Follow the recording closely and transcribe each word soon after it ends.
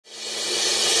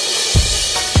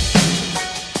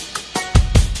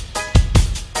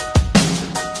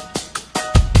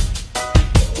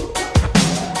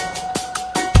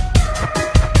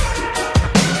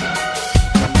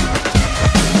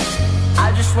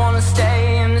wanna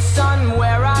stay in the sun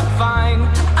where I find.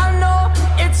 I know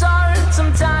it's hard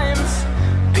sometimes.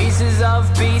 Pieces of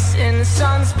peace in the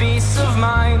sun's peace of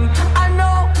mind. I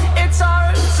know it's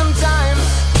hard sometimes.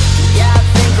 Yeah, I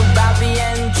think about the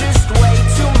end just way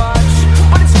too much,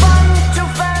 but it's fun to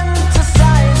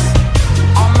fantasize.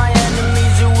 All my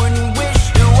enemies who wouldn't wish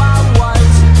who I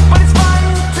was, but it's fun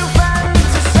to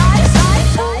fantasize.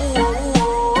 Oh, oh,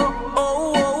 oh, oh,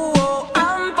 oh, oh,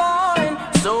 I'm boring,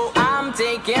 so I'm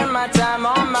taking my time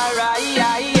on my ride.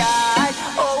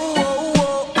 Oh, oh,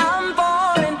 oh, I'm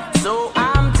boring, so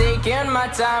I'm taking my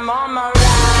time on my ride.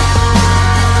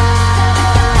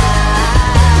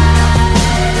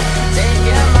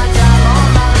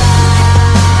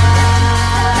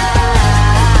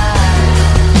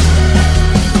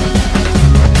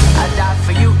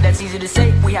 Easy to say,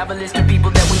 we have a list of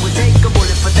people that we would take. A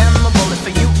bullet for them, a bullet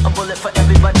for you, a bullet for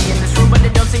everybody in this room. But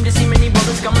they don't seem to see many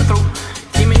bullets coming through.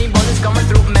 See many bullets coming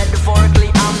through.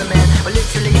 Metaphorically, I'm the man, but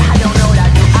literally, I don't know what I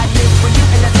do. I live for you,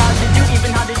 and that's hard to do.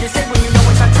 Even harder to say when you know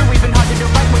it's not true. Even harder to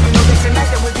write when you know they say night.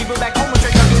 There were people back home who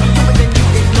tried talking to you, but then you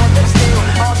ignore them still.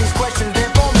 All these questions, they're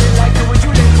forming like, who would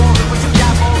you live for? Who would you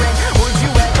die for? And would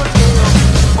you ever kill?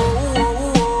 Oh, oh,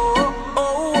 oh,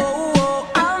 oh, oh,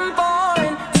 oh, I'm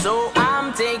boring, so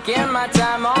I'm taking my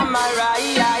time on my ride.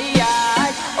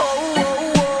 Oh, oh,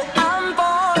 oh, I'm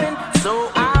boring, so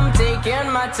I'm taking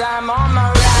my time on my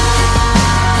ride.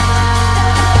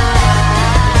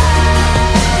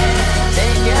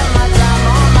 Taking my time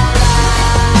on my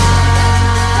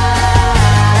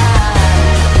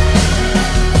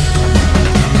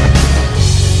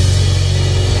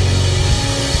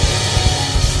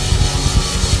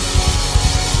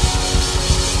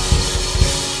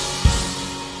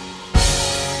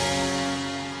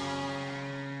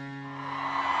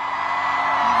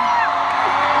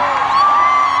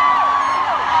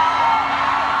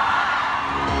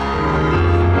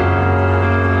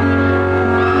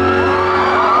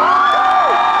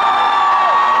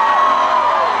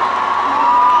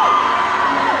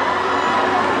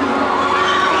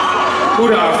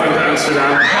Goedenavond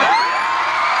Amsterdam.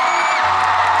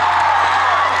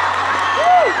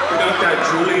 Bedankt dat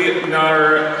Julie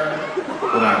naar...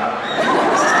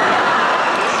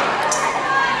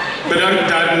 Bedankt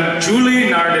dat Julie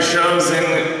naar de show zijn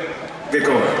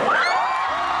gekomen.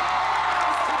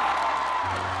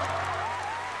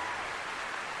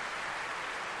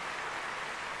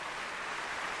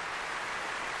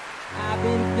 I've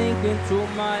been thinking too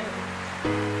much.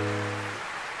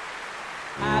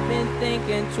 I've been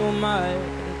thinking too much.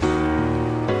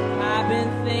 I've been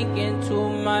thinking too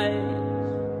much.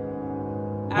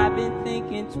 I've been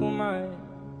thinking too much.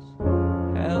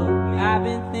 Help me. I've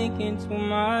been thinking too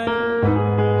much.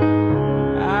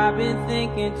 I've been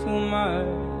thinking too much.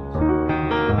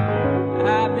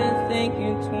 I've been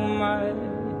thinking too much.